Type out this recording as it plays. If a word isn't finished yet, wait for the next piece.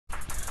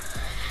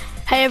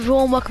Hey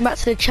everyone, welcome back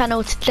to the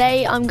channel.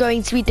 Today I'm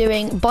going to be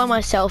doing, by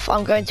myself,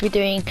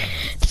 the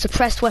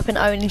suppressed weapon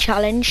only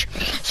challenge.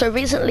 So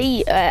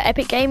recently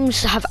Epic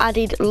Games have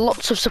added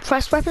lots of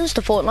suppressed weapons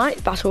to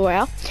Fortnite Battle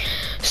Royale.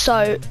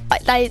 So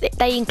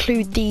they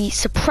include the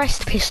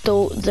suppressed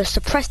pistol, the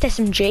suppressed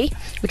SMG,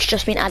 which has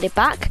just been added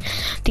back,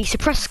 the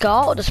suppressed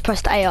SCAR or the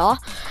suppressed AR,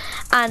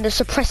 and the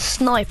suppressed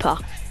sniper.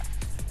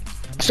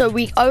 So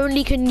we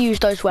only can use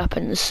those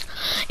weapons.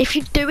 If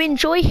you do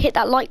enjoy, hit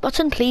that like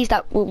button, please.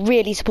 That will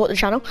really support the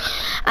channel.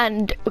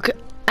 And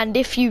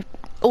if you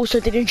also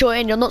did enjoy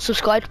and you're not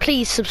subscribed,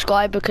 please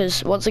subscribe,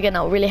 because once again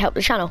that will really help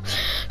the channel.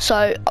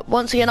 So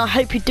once again, I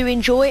hope you do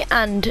enjoy,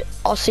 and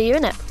I'll see you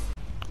in it.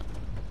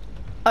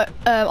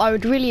 I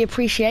would really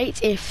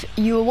appreciate if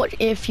you were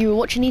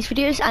watching these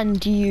videos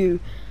and you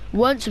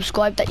weren't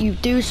subscribed, that you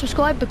do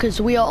subscribe, because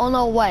we are on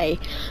our way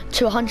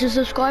to 100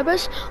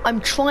 subscribers.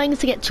 I'm trying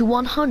to get to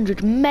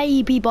 100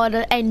 maybe by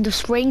the end of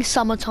spring,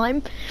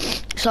 summertime.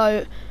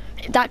 So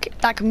that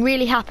can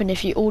really happen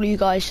if all you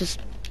guys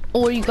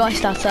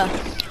that are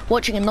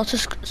watching and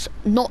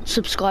not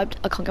subscribed,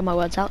 I can't get my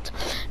words out,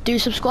 do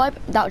subscribe.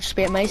 That would just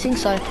be amazing.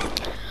 So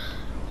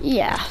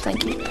yeah,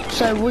 thank you.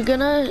 So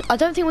I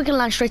don't think we're gonna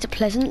land straight at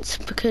Pleasant,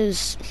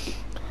 because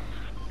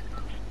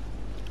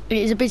it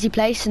is a busy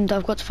place and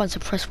I've got to find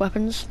suppressed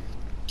weapons.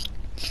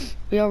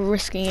 We are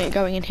risking it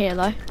going in here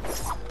though.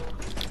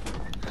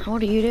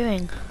 What are you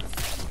doing?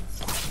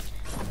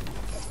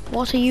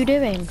 What are you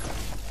doing?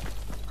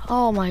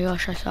 Oh my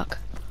gosh, I suck.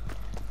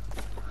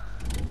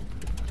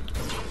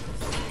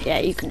 Yeah,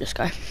 you can just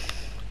go.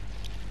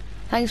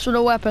 Thanks for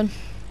the weapon.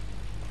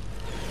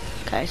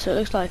 Okay, so it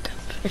looks like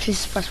it is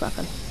a suppressed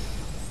weapon.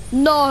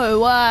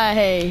 No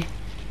way!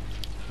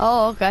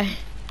 Oh, okay.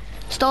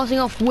 Starting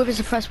off with a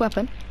suppressed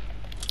weapon.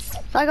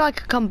 That guy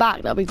could come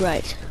back, that'd be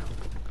great.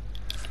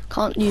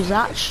 Can't use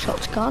that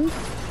shotgun.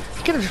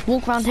 Could have just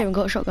walked around here and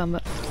got a shotgun,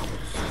 but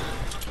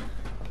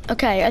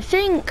okay, I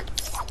think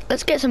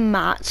let's get some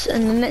mats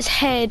and then let's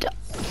head.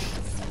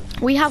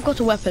 We have got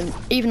a weapon,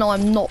 even though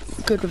I'm not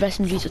good with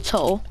SMGs at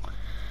all.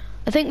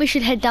 I think we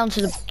should head down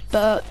to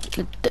the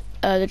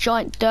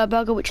giant dirt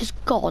burger, which is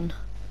gone.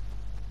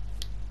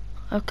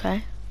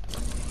 Okay.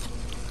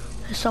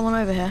 There's someone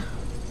over here.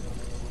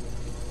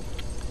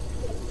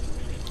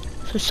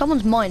 So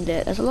someone's mined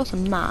it. There's a lot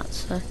of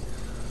mats. So.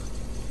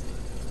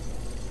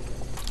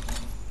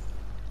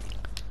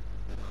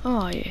 Where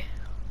are you?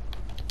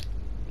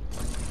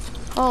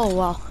 Oh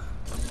wow.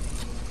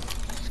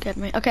 Scared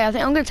me. Okay, I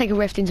think I'm gonna take a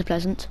rift into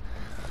Pleasant.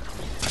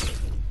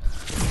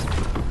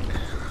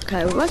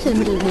 Okay, we're right in the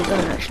middle of the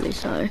zone actually,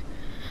 so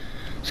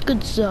it's a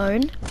good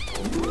zone.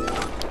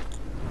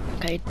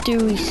 Okay,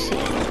 do we see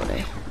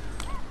anybody?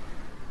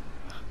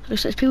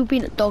 Looks like people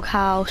being at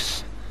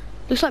Doghouse.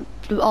 Looks like,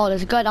 oh,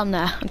 there's a guy down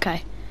there.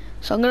 Okay,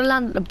 so I'm gonna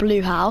land at the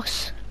blue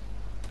house.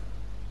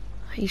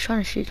 Are you trying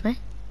to shoot me?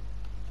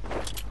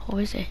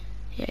 Or is he?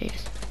 Yeah, he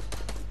is.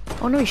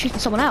 Oh no, he's shooting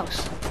someone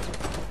else.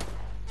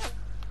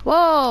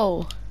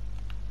 Whoa!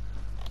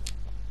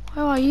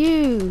 Where are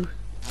you?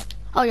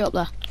 Oh, you're up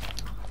there.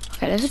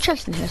 Okay, there's a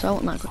chest in here, so I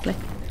want that quickly.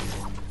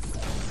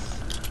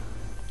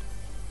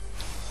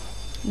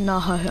 No,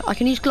 I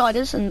can use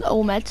gliders and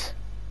all meds.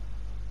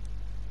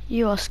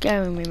 You are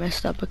scaring me,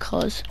 mister,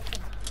 because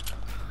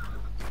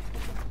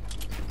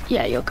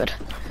yeah, you're good.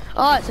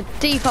 Oh, it's a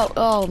default.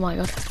 Oh my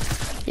god.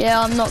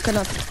 Yeah, I'm not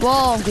gonna.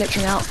 Whoa, I'm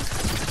glitching out.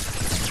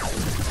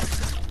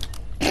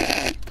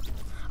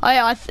 Oh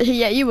yeah,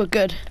 yeah, you were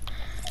good.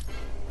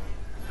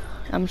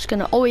 I'm just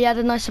gonna. Oh, he had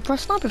a nice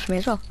suppressed sniper for me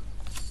as well.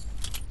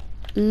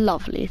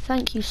 Lovely.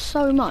 Thank you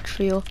so much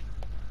for your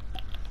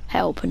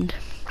help, and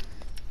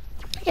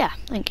yeah,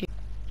 thank you.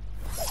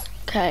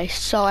 Okay,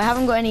 so I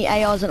haven't got any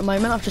ARs at the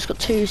moment. I've just got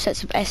 2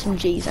 sets of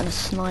SMGs and a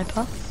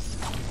sniper.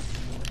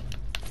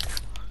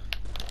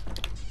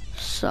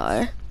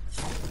 So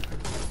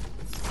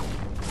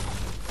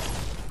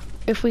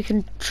if we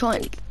can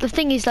try, the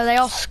thing is that they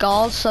are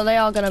scars, so they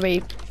are going to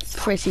be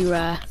pretty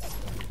rare.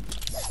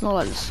 Not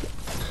like this,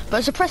 but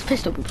a suppressed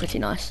pistol would be pretty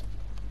nice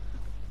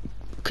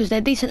because they're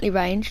decently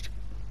ranged.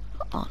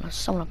 Oh, there's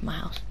someone up in my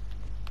house.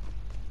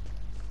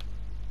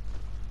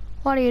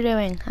 What are you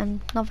doing?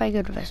 I'm not very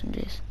good with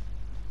SMGs.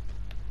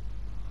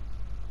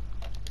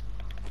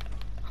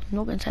 I'm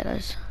not going to take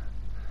those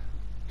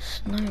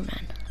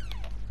snowmen.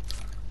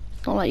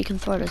 Not like you can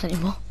throw those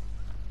anymore.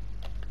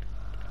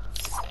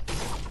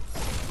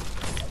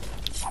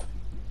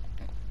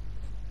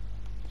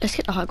 Let's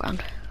get the high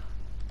ground.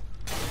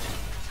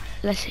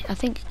 Let's see. I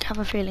have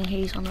a feeling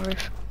he's on the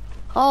roof.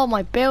 Oh,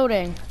 my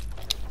building!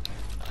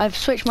 I've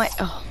switched my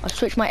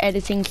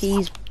editing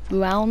keys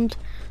round,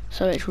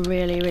 so it's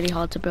really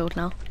hard to build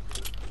now.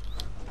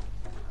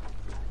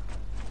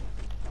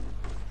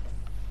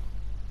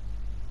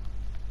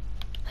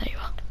 There you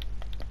are.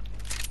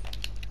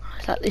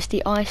 Is that this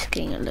the ice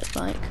king it looked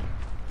like?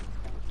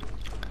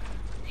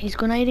 He's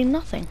grenading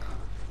nothing.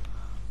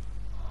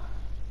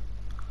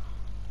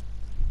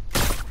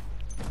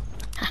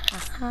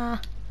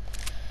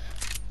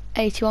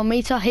 81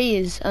 meter. He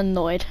is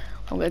annoyed.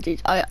 I'm gonna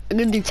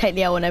do take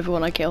the L on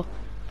everyone I kill.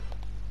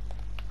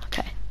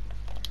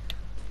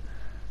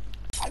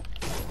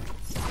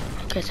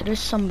 Okay, so there's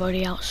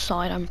somebody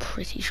outside, I'm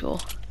pretty sure.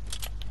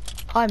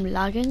 I'm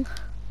lagging.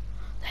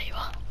 There you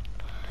are.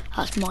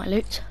 That's my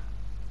loot.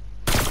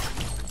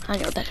 And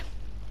you're dead.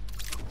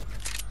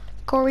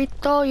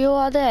 Corito, you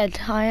are dead.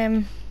 I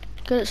am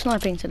good at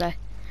sniping today.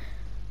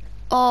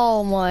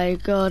 Oh my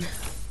god.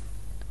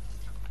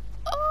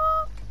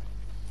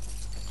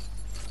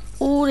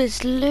 All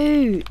this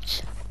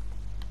loot.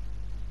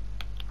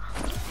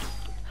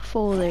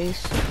 For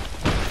these.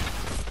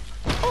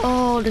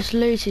 Oh, this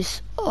loot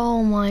is,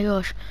 oh my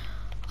gosh.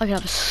 I can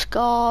have a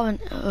scar and,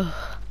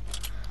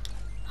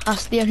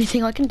 that's the only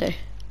thing I can do.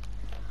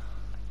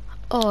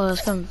 Oh,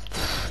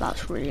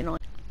 that's really annoying.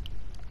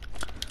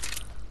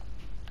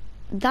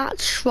 That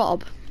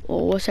shrub,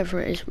 or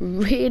whatever it is,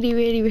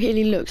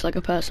 really looks like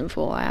a person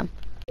for I am.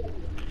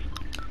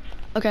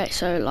 Okay,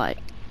 so like,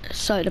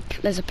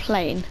 there's a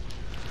plane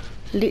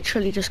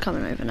literally just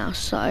coming over now,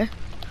 so I'm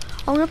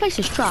gonna place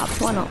this trap,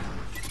 why not?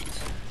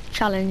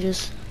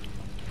 Challenges.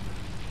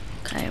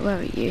 Okay, where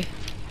are you?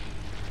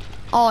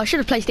 Oh, I should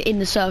have placed it in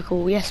the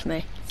circle, yes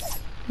me.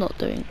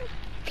 Not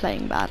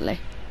playing badly.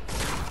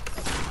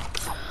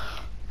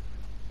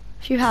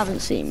 If you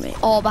haven't seen me,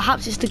 oh,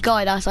 perhaps it's the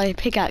guy that I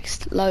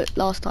pickaxed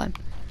last time.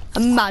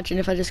 Imagine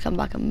if I just come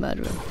back and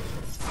murder him.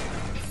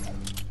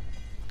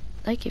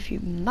 They give you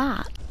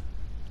mad.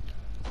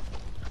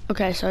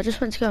 Okay, so I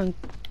just went to go and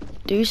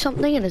do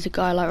something, and there's a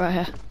guy like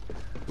right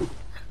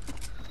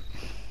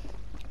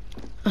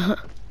here.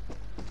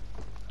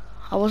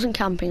 I wasn't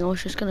camping, I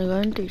was just gonna go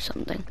and do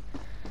something.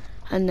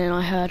 And then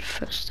I heard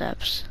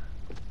footsteps.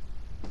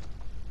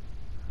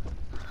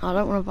 I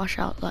don't want to rush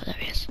out like there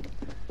he is.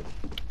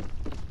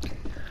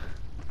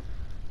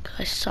 Because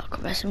I suck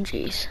with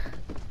SMGs.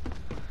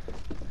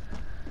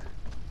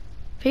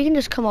 If he can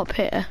just come up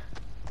here.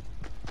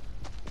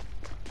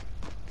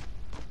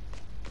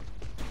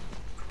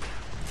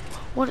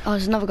 What? Oh,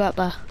 there's another guy up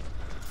there.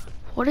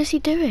 What is he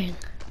doing?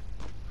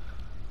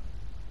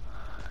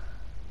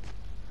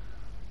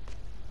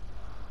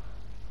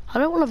 I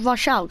don't want to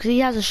rush out because he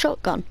has a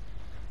shotgun.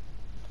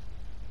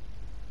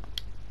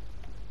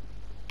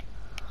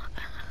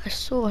 I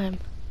saw him.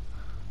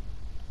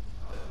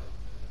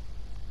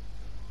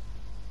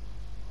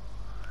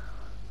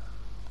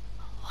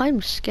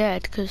 I'm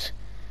scared because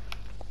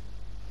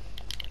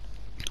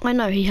I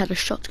know he had a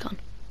shotgun.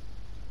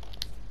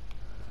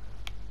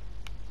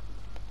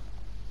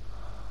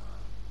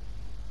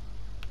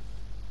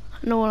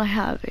 And all I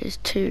have is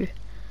 2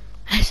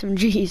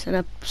 SMGs and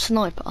a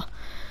sniper.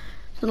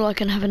 It's not like I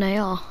can have an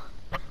AR.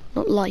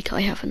 Not like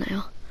I have an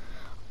AR.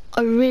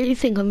 I really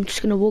think I'm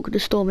just going to walk with the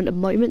storm in a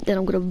moment, then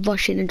I'm going to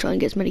rush in and try and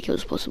get as many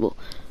kills as possible.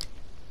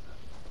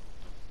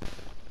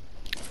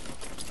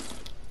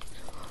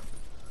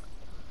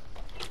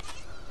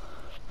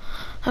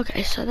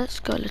 Okay, so let's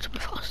go a little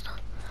bit faster.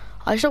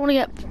 I just don't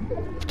want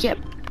to get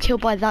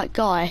killed by that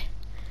guy.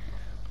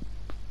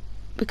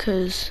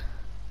 Because,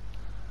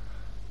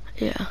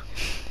 yeah.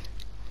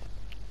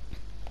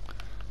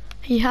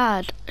 He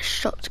had a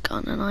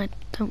shotgun and I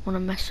don't want to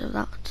mess with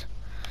that.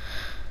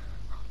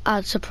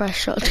 Add suppressed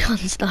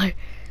shotguns though.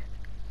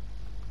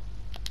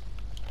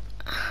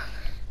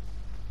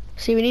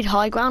 See, we need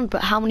high ground,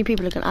 but how many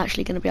people are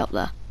actually going to be up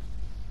there?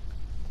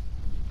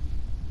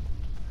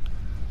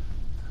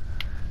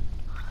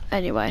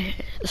 Anyway,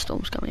 the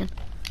storm's coming in.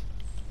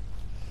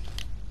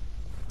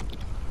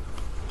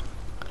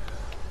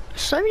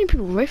 So many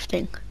people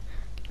rifting.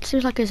 It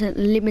seems like there's a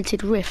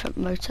limited rift at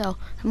motel.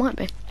 It might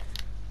be.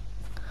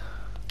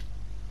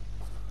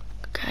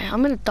 Okay,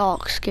 I'm in a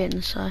dark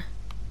skin, so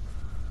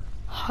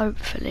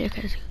hopefully,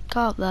 okay, so go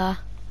up there.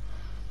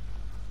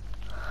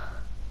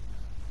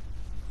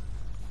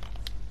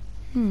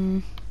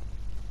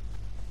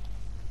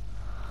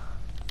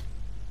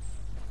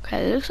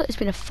 Okay, it looks like there's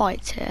been a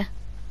fight here.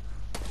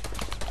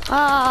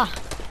 Ah!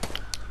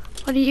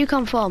 Where did you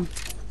come from?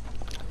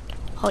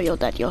 Oh, you're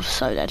dead. You're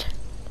so dead.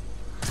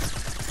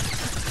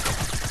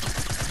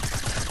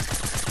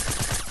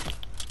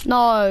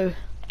 No!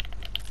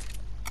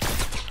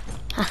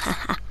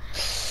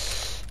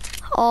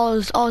 I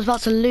was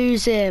about to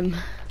lose him.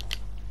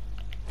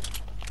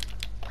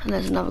 And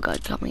there's another guy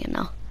coming in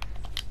now.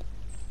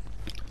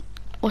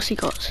 What's he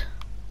got?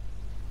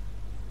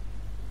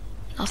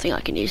 Nothing I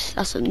can use.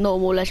 That's a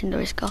normal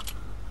legendary scar.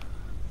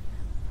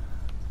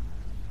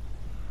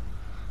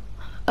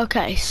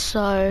 Okay,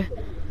 so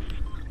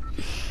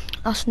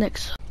that's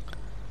next.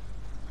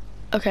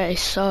 Okay,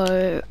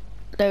 so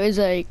there is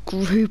a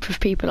group of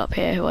people up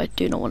here who I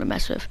do not want to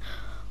mess with.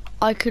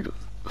 I could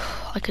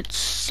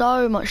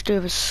so much do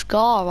with a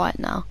scar right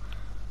now.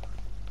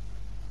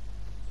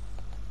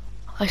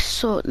 I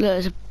saw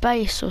there's a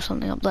base or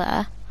something up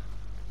there,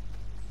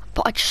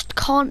 but I just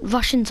can't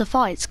rush into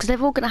fights because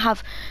they're all gonna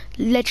have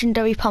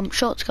legendary pump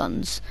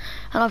shotguns,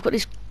 and I've got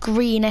this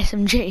green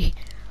SMG.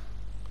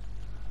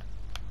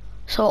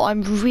 So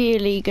I'm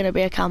really gonna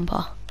be a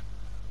camper.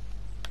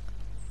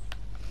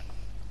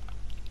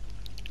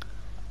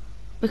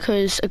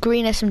 Because a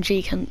green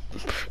SMG can,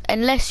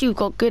 unless you've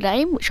got good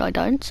aim, which I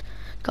don't,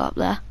 go up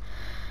there,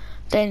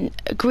 then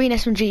a green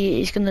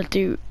SMG is gonna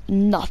do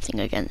nothing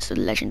against the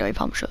legendary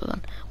pump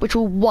shotgun, which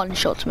will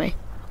one-shot me.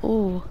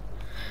 Ooh.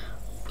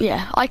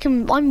 Yeah,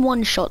 I'm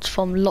one-shot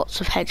from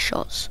lots of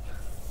headshots,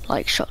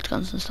 like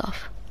shotguns and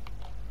stuff.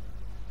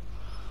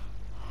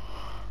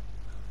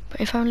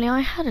 But if only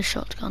I had a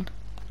shotgun.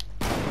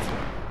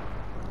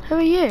 Who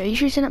are you? Are you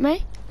shooting at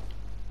me?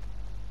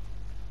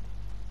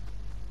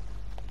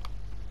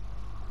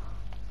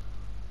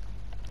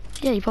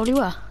 Yeah, you probably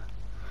were.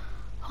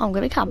 I'm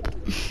gonna camp.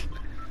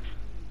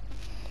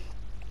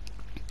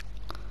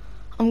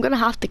 I'm gonna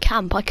have to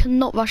camp. I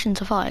cannot rush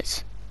into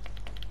fights.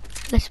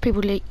 Unless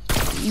people like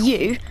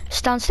you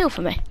stand still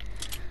for me.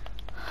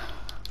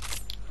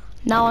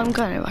 Now I'm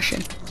gonna rush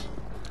in.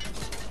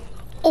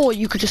 Or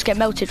you could just get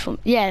melted from...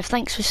 Yeah,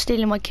 thanks for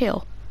stealing my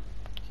kill.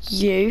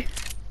 You.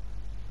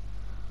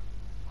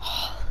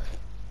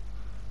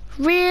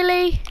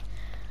 Really?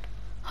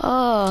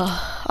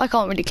 Oh, I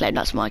can't really claim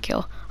that's my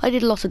kill. I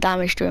did a lot of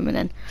damage to him and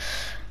then...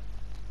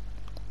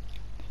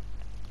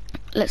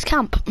 Let's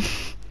camp.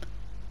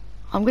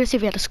 I'm gonna see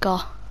if he had a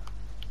scar.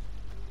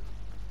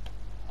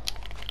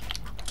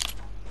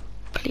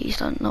 Please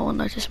don't no one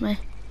notice me.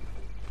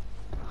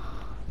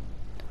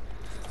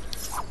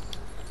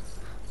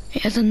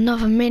 Here's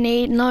another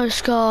mini, no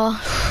scar.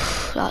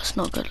 That's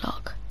not good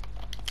luck.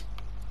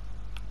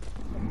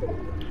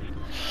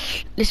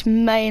 This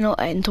may not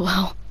end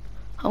well.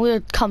 I'm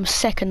gonna come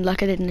second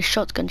like I did in the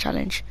shotgun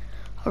challenge.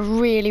 I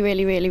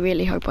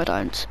really hope I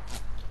don't.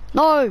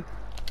 No!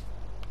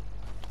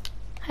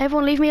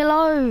 Everyone leave me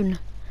alone.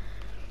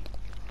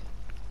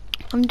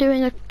 I'm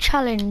doing a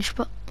challenge,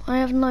 but I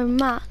have no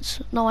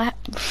mats. No, I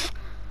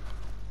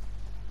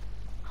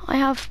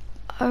have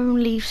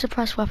only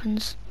suppressed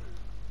weapons.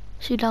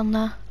 See down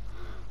there.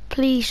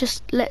 Please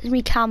just let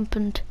me camp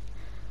and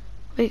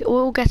we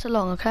all get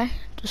along, okay?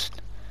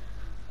 Just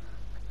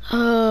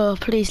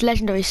please,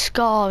 legendary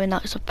scar in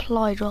that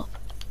supply drop.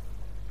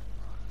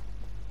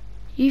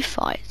 You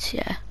fight,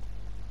 yeah.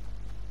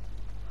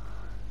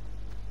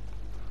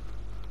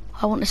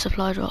 I want the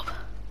supply drop.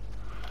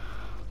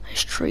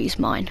 This tree's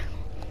mine.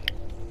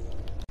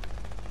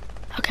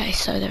 Okay,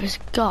 so there is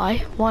a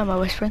guy. Why am I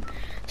whispering?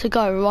 There's a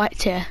guy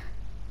right here.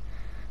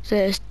 So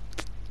there's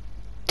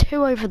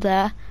two over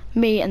there,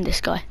 me and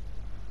this guy.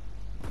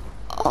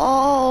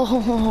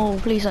 Oh,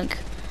 please don't.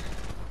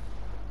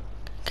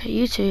 Okay,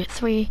 you two,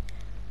 three.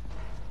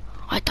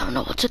 I don't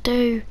know what to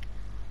do.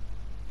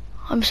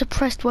 I'm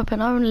suppressed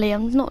weapon only.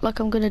 I'm not like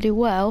I'm gonna do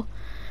well.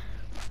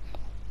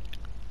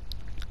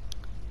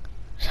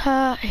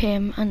 Hurt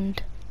him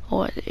and,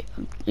 or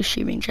I'm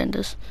assuming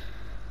genders.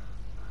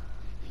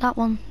 That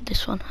one,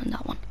 this one, and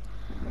that one.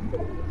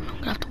 I'm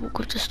gonna have to walk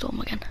with the storm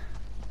again.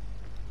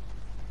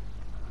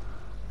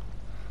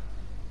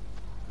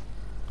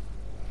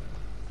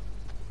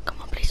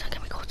 Come on, please don't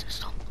get me caught in the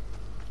storm.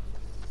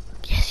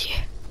 Yes, you.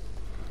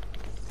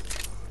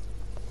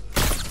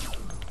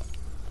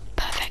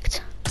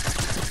 Perfect.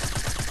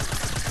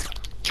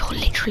 You're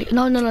literally,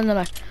 no.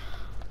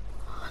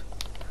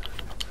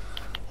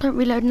 Don't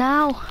reload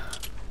now.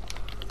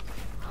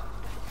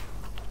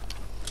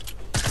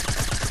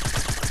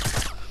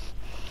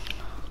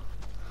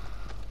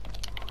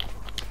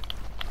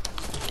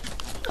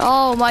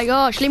 Oh my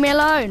gosh, leave me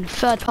alone,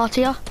 third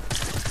partier.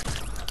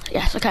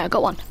 Yes, okay, I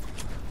got one.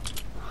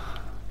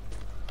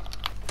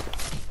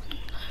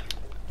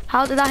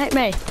 How did that hit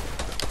me?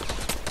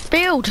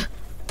 Build!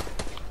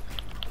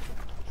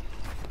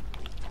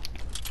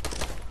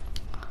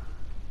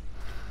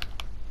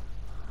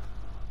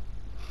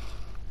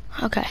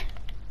 Okay.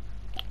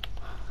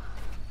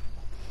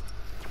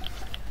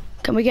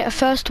 Can we get a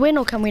first win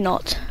or can we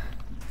not?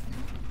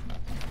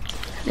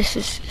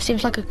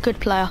 Seems like a good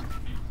player.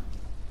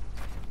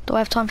 Do I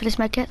have time for this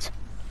medkit?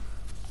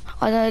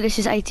 I know this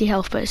is 80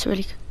 health, but it's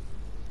really...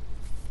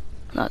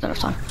 No, I don't have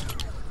time.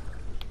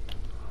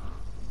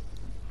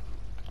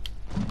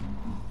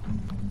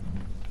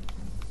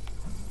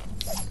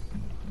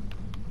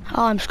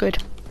 Oh, I'm screwed.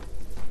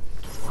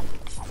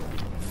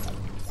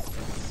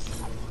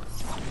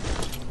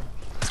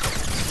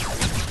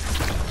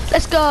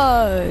 Let's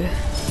go!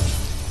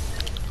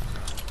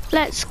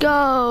 Let's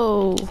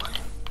go!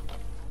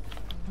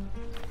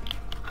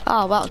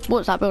 Oh, well,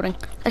 what's that building?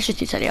 Let's just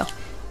do Telio.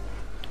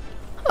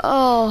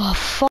 Oh,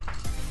 fuck.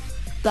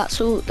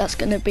 That's all. That's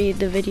gonna be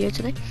the video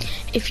today.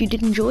 If you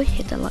did enjoy,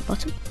 hit that like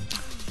button.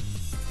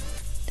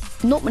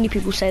 Not many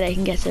people say they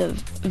can get a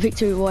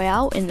victory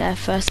royale in their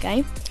first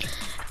game,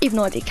 even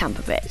though I did camp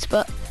a bit,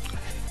 but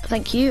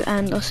thank you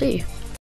and I'll see you.